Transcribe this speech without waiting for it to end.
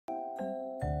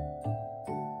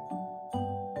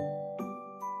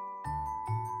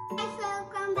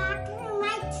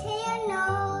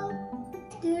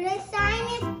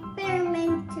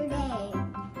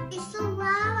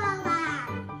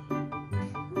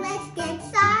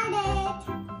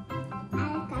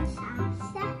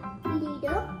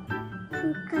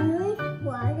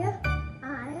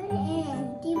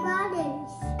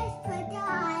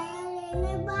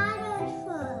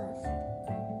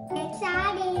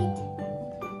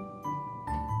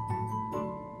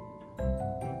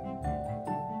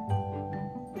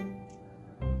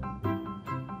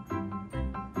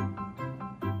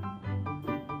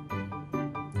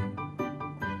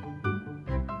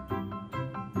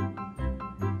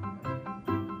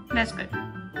That's good.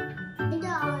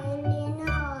 The oil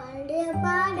in a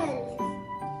bottle.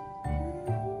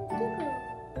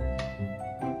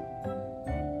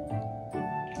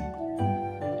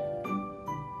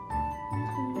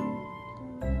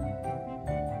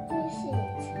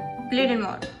 Little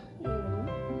more.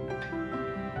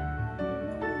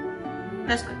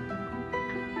 That's good.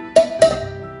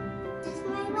 This is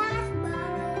my last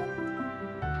bottle.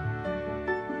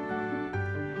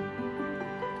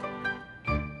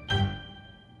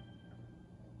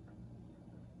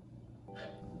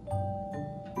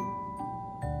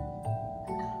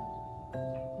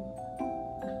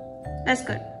 That's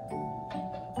good.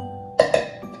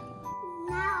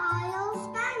 Now oil's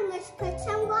done. Let's put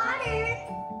some water.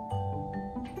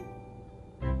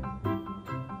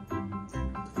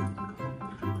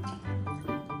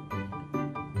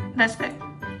 That's good.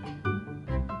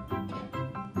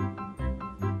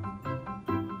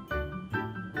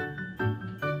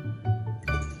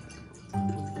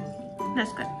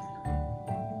 That's good.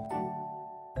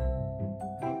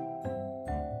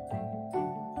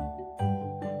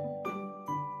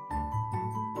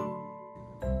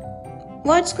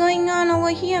 What's going on over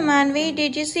here, Manvi?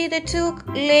 Did you see the two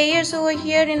layers over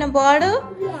here in a bottle?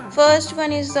 Yeah. First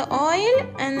one is the oil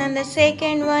and then the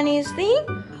second one is the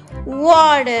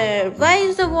water. Why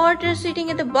is the water sitting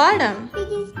at the bottom?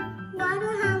 Because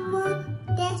water has more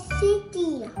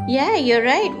density. Yeah, you're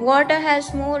right. Water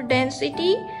has more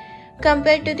density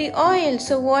compared to the oil.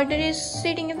 So water is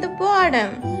sitting at the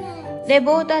bottom. Yes. They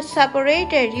both are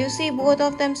separated. You see both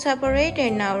of them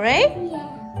separated now, right?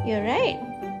 Yeah. You're right.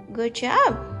 Good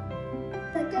job.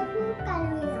 Put the food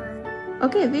coloring on.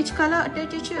 Okay, which color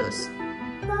did you choose?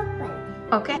 Purple.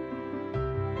 Okay.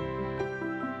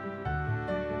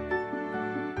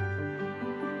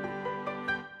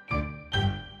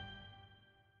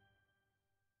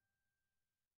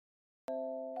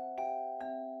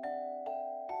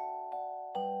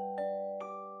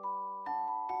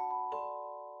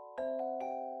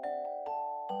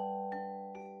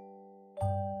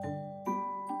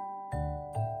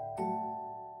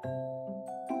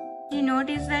 You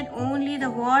notice that only the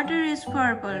water is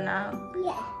purple now,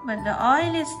 Yeah. but the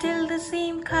oil is still the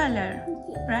same color,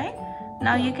 right?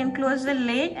 Now you can close the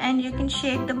lid and you can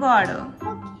shake the bottle.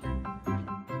 Okay.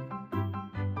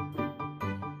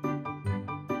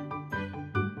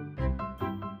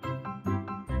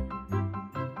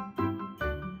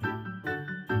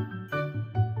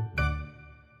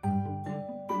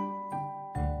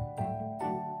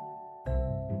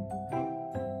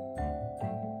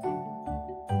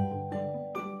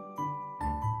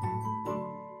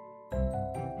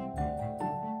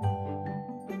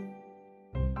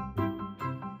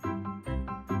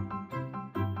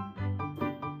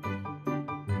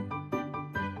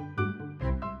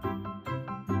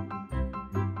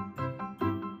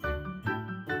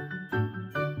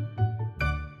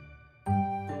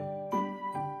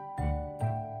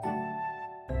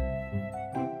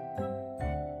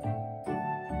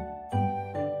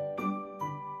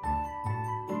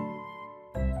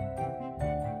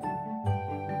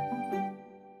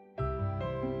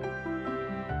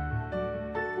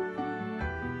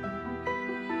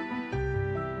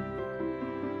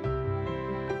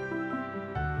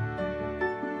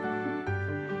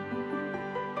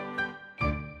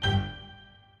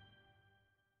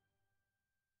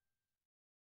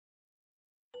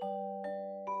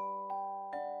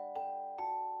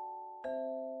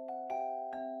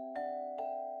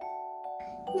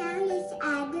 Now let's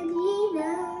add the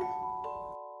glitter.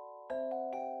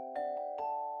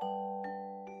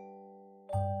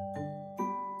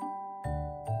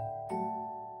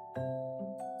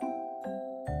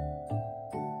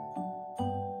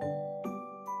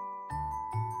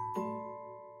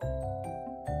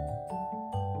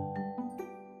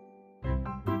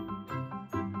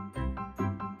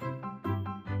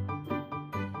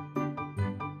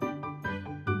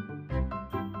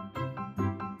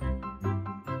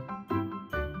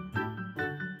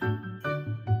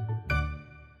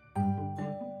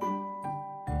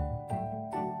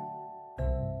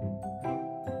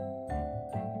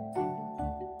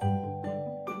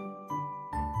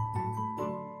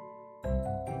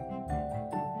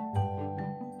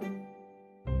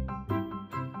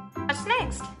 What's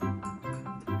next?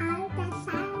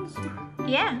 Alka-seltzer.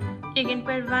 Yeah, you can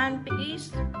put one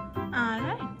piece.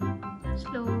 Alright,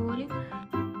 slowly.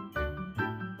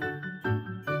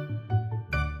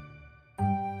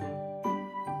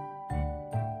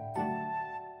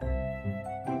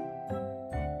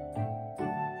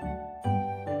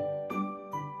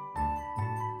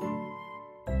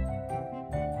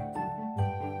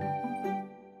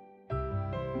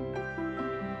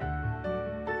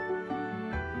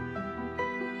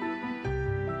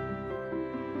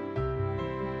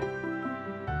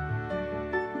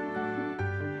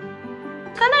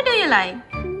 color do you like?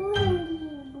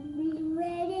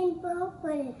 Red and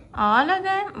purple. All of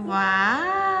them?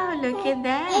 Wow, look at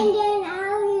that. And then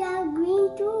I love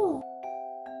green too.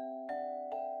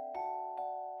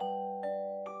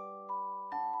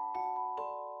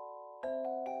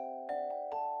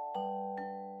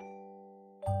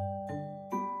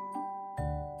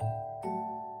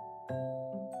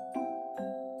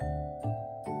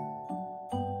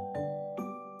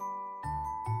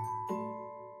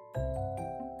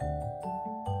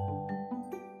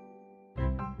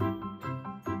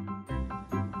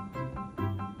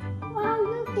 Wow,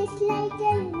 look, it's like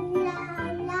a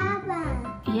lava.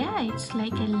 Yeah, it's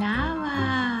like a lava.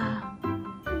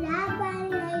 Lava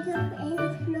light up in the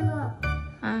floor.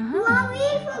 Uh-huh. Mom, we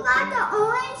forgot the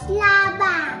orange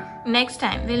lava. Next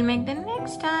time. We'll make the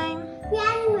next time. We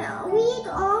need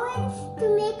orange to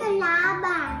make a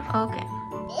lava. Okay.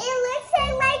 It looks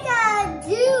like a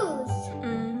juice.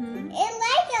 Mm-hmm. It's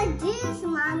like a juice,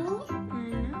 Mommy. I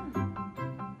know.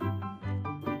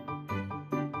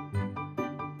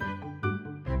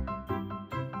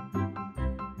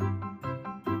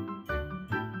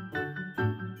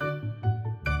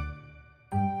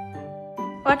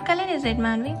 What color is it,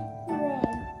 Manvi?